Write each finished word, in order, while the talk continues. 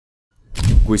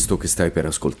Questo che stai per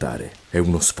ascoltare è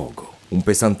uno sfogo, un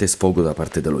pesante sfogo da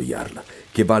parte dello Jarl,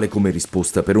 che vale come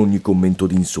risposta per ogni commento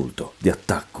di insulto, di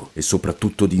attacco e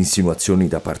soprattutto di insinuazioni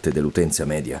da parte dell'utenza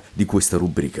media di questa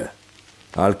rubrica.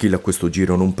 Alchill a questo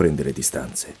giro non prende le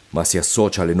distanze, ma si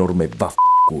associa all'enorme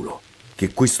vaffanculo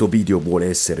che questo video vuole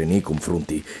essere nei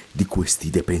confronti di questi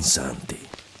depensanti.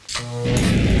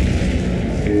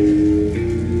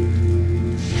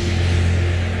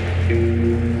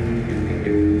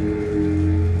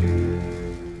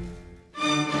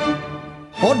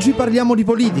 Oggi parliamo di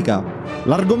politica,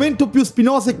 l'argomento più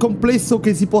spinoso e complesso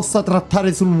che si possa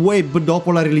trattare sul web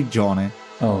dopo la religione.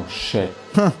 Oh shit.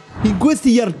 In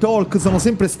questi Jarl Talk sono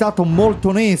sempre stato molto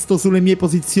onesto sulle mie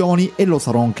posizioni e lo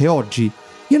sarò anche oggi.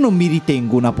 Io non mi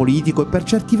ritengo un apolitico e per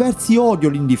certi versi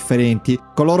odio gli indifferenti,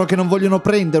 coloro che non vogliono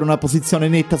prendere una posizione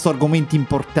netta su argomenti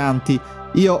importanti.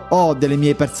 Io ho delle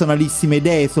mie personalissime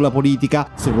idee sulla politica,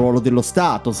 sul ruolo dello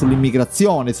Stato,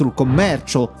 sull'immigrazione, sul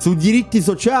commercio, sui diritti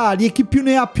sociali e chi più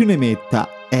ne ha più ne metta.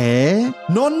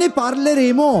 Non ne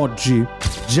parleremo oggi.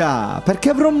 Già, perché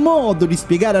avrò modo di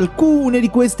spiegare alcune di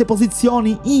queste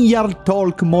posizioni in Jarl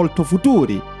Talk molto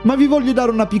futuri. Ma vi voglio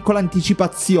dare una piccola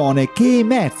anticipazione che è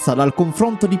emersa dal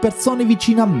confronto di persone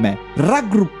vicine a me.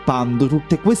 Raggruppando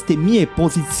tutte queste mie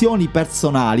posizioni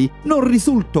personali, non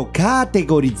risulto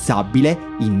categorizzabile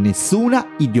in nessuna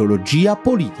ideologia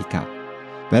politica.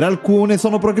 Per alcune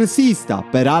sono progressista,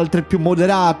 per altre più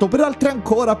moderato, per altre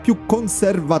ancora più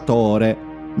conservatore.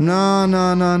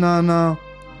 No.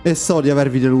 E so di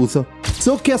avervi deluso.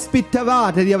 So che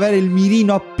aspettavate di avere il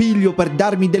mirino a piglio per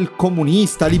darmi del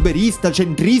comunista, liberista,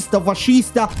 centrista o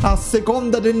fascista a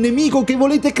seconda del nemico che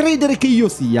volete credere che io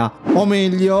sia. O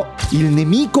meglio, il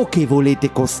nemico che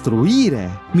volete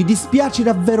costruire. Mi dispiace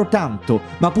davvero tanto,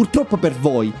 ma purtroppo per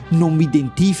voi non mi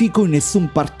identifico in nessun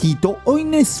partito o in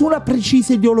nessuna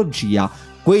precisa ideologia.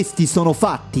 Questi sono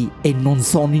fatti e non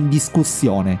sono in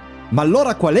discussione. Ma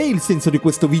allora qual è il senso di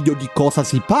questo video? Di cosa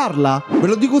si parla? Ve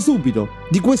lo dico subito,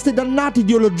 di queste dannate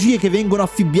ideologie che vengono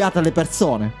affibbiate alle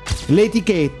persone. Le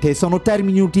etichette sono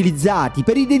termini utilizzati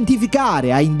per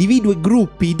identificare a individui e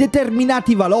gruppi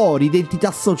determinati valori,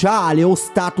 identità sociale o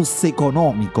status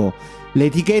economico. Le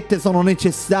etichette sono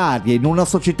necessarie in una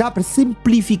società per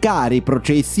semplificare i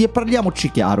processi e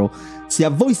parliamoci chiaro, se a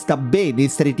voi sta bene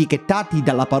essere etichettati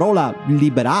dalla parola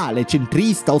liberale,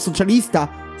 centrista o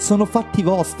socialista, sono fatti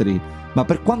vostri, ma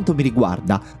per quanto mi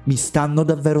riguarda mi stanno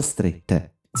davvero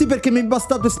strette. Sì, perché mi è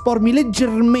bastato espormi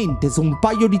leggermente su un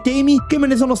paio di temi che me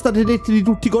ne sono state dette di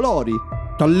tutti i colori.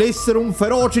 Dall'essere un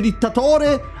feroce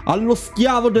dittatore allo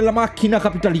schiavo della macchina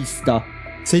capitalista.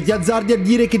 Se ti azzardi a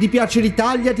dire che ti piace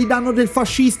l'Italia ti danno del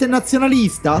fascista e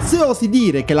nazionalista. Se osi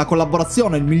dire che la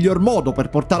collaborazione è il miglior modo per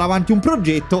portare avanti un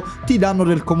progetto ti danno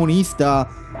del comunista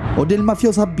o del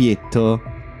mafioso abietto.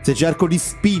 Se cerco di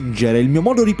spingere il mio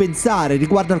modo di pensare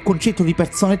riguardo al concetto di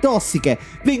persone tossiche,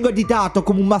 vengo additato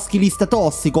come un maschilista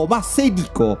tossico, ma se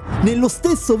dico nello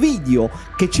stesso video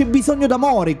che c'è bisogno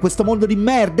d'amore in questo mondo di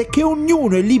merda e che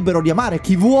ognuno è libero di amare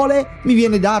chi vuole, mi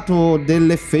viene dato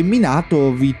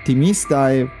dell'effeminato,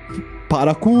 vittimista e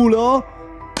paraculo.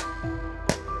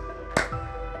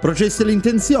 Processi le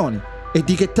intenzioni,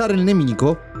 etichettare il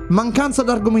nemico, mancanza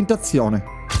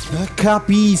d'argomentazione.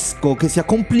 Capisco che sia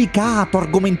complicato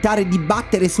argomentare e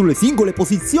dibattere sulle singole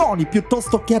posizioni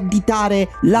piuttosto che additare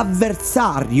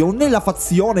l'avversario nella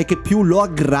fazione che più lo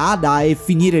aggrada e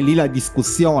finire lì la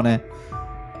discussione.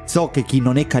 So che chi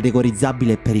non è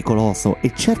categorizzabile è pericoloso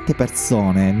e certe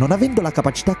persone, non avendo la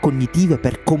capacità cognitive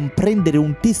per comprendere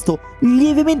un testo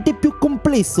lievemente più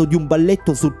complesso di un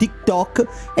balletto su TikTok,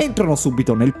 entrano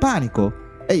subito nel panico.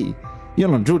 Ehi, io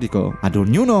non giudico, ad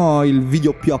ognuno il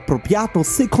video più appropriato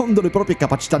secondo le proprie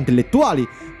capacità intellettuali,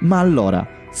 ma allora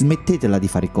smettetela di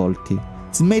fare i colti.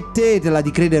 Smettetela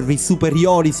di credervi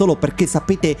superiori solo perché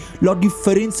sapete la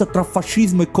differenza tra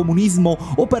fascismo e comunismo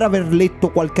o per aver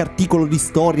letto qualche articolo di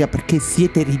storia perché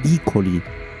siete ridicoli.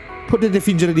 Potete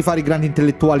fingere di fare i grandi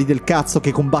intellettuali del cazzo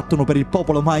che combattono per il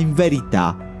popolo, ma in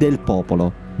verità del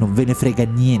popolo non ve ne frega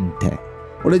niente.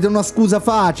 Volete una scusa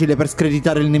facile per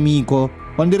screditare il nemico,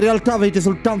 quando in realtà avete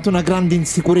soltanto una grande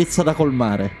insicurezza da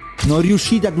colmare. Non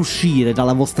riuscite ad uscire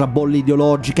dalla vostra bolla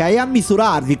ideologica e a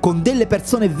misurarvi con delle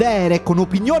persone vere, con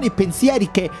opinioni e pensieri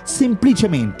che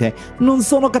semplicemente non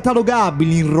sono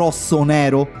catalogabili in rosso o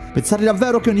nero. Pensare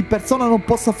davvero che ogni persona non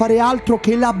possa fare altro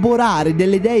che elaborare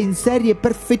delle idee in serie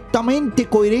perfettamente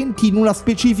coerenti in una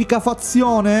specifica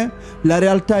fazione? La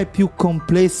realtà è più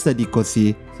complessa di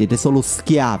così. Siete solo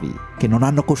schiavi che non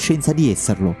hanno coscienza di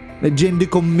esserlo. Leggendo i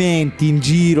commenti in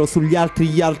giro sugli altri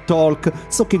Jarl Talk,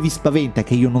 so che vi spaventa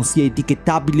che io non sia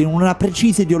etichettabile in una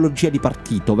precisa ideologia di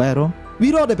partito, vero? Vi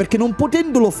rode perché non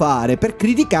potendolo fare, per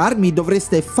criticarmi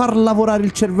dovreste far lavorare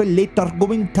il cervelletto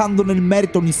argomentando nel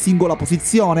merito ogni singola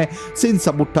posizione,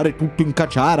 senza buttare tutto in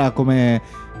caciara come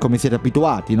siete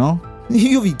abituati, no?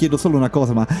 Io vi chiedo solo una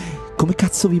cosa, ma come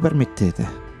cazzo vi permettete?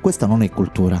 Questa non è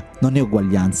cultura, non è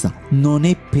uguaglianza, non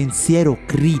è pensiero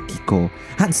critico,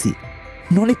 anzi,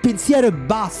 non è pensiero e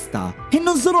basta. E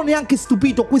non sono neanche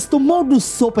stupito, questo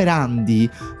modus operandi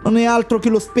non è altro che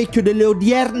lo specchio delle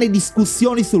odierne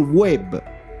discussioni sul web.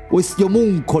 Questi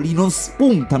omuncoli non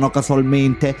spuntano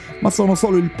casualmente, ma sono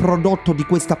solo il prodotto di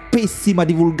questa pessima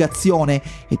divulgazione,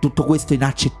 e tutto questo è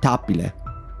inaccettabile.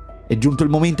 È giunto il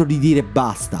momento di dire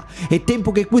basta. È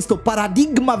tempo che questo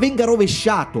paradigma venga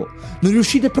rovesciato. Non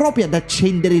riuscite proprio ad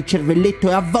accendere il cervelletto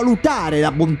e a valutare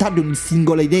la bontà di ogni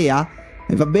singola idea?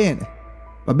 E va bene,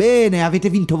 avete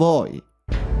vinto voi.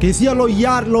 Che sia lo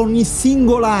Jarl o ogni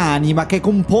singola anima che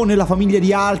compone la famiglia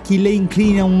di Alchill è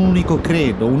incline a un unico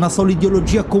credo, una sola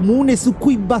ideologia comune su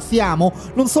cui basiamo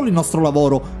non solo il nostro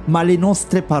lavoro, ma le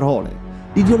nostre parole.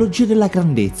 L'ideologia della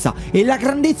grandezza. E la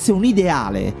grandezza è un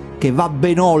ideale che va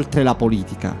ben oltre la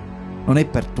politica. Non è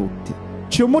per tutti.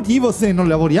 C'è un motivo se non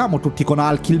lavoriamo tutti con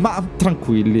Alchill, ma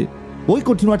tranquilli. Voi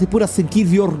continuate pure a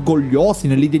sentirvi orgogliosi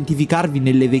nell'identificarvi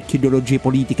nelle vecchie ideologie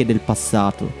politiche del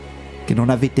passato, che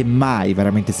non avete mai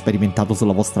veramente sperimentato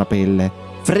sulla vostra pelle.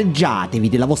 Fregiatevi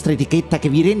della vostra etichetta che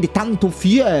vi rende tanto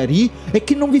fieri e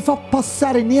che non vi fa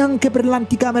passare neanche per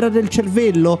l'anticamera del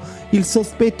cervello il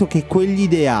sospetto che quegli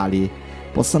ideali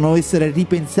possano essere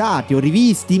ripensati o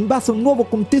rivisti in base a un nuovo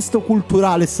contesto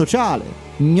culturale e sociale.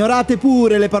 Ignorate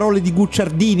pure le parole di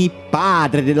Guicciardini,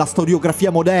 padre della storiografia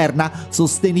moderna,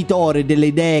 sostenitore delle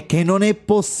idee che non è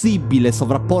possibile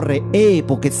sovrapporre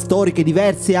epoche storiche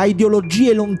diverse a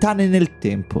ideologie lontane nel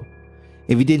tempo.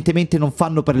 Evidentemente non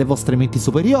fanno per le vostre menti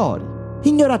superiori.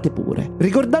 Ignorate pure,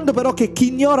 ricordando però che chi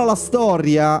ignora la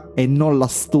storia e non la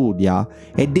studia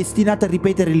è destinato a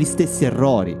ripetere gli stessi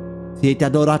errori. Siete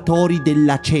adoratori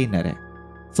della cenere.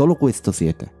 Solo questo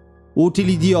siete.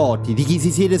 Utili idioti di chi si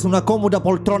siede su una comoda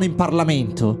poltrona in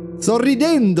Parlamento,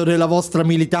 sorridendo della vostra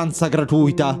militanza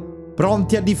gratuita,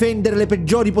 pronti a difendere le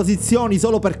peggiori posizioni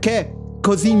solo perché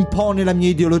così impone la mia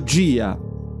ideologia.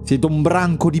 Siete un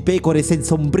branco di pecore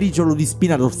senza un briciolo di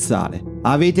spina dorsale.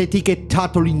 Avete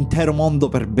etichettato l'intero mondo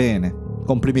per bene.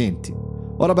 Complimenti.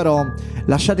 Ora però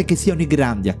lasciate che siano i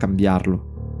grandi a cambiarlo.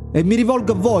 E mi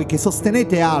rivolgo a voi che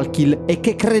sostenete Alchill e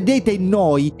che credete in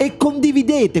noi e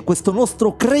condividete questo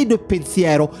nostro credo e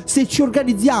pensiero. Se ci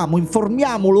organizziamo,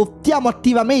 informiamo, lottiamo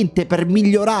attivamente per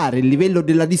migliorare il livello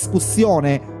della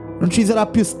discussione, non ci sarà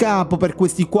più scampo per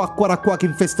questi qua che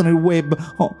infestano il web.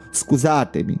 Oh,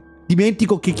 scusatemi.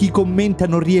 Dimentico che chi commenta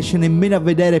non riesce nemmeno a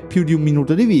vedere più di un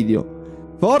minuto di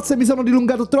video. Forse mi sono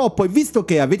dilungato troppo e visto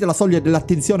che avete la soglia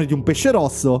dell'attenzione di un pesce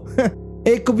rosso...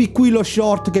 eccovi qui lo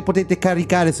short che potete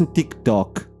caricare su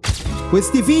TikTok.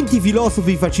 Questi finti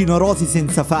filosofi facinorosi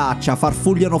senza faccia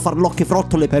farfugliano farlocche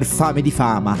frottole per fame di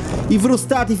fama. I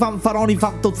frustati fanfaroni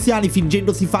fantoziani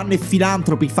fingendosi fan e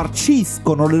filantropi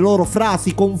farciscono le loro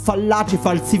frasi con fallacie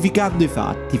falsificando i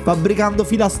fatti, fabbricando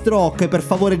filastrocche per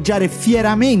favoreggiare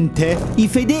fieramente i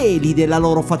fedeli della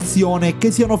loro fazione,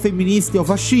 che siano femministi o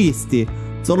fascisti,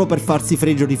 solo per farsi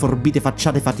fregio di forbite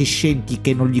facciate fatiscenti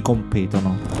che non gli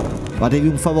competono. Fatevi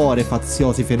un favore,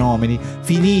 faziosi fenomeni,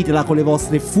 finitela con le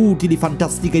vostre futili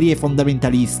fantasticherie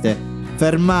fondamentaliste.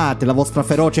 Fermate la vostra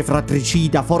feroce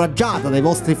fratricida foraggiata dai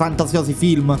vostri fantasiosi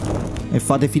film e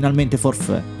fate finalmente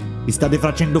forfè. Vi state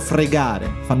facendo fregare,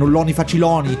 fannulloni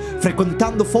faciloni,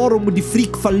 frequentando forum di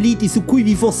freak falliti su cui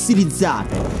vi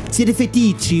fossilizzate. Siete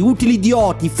feticci, utili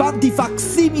idioti, fanti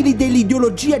facsimili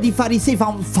dell'ideologia di farisei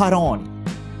fanfaroni.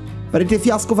 Farete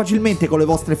fiasco facilmente con le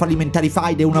vostre fallimentari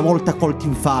faide una volta colti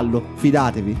in fallo,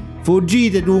 fidatevi.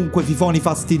 Fuggite dunque, fifoni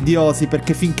fastidiosi,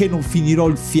 perché finché non finirò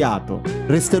il fiato,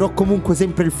 resterò comunque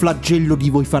sempre il flagello di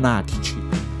voi fanatici.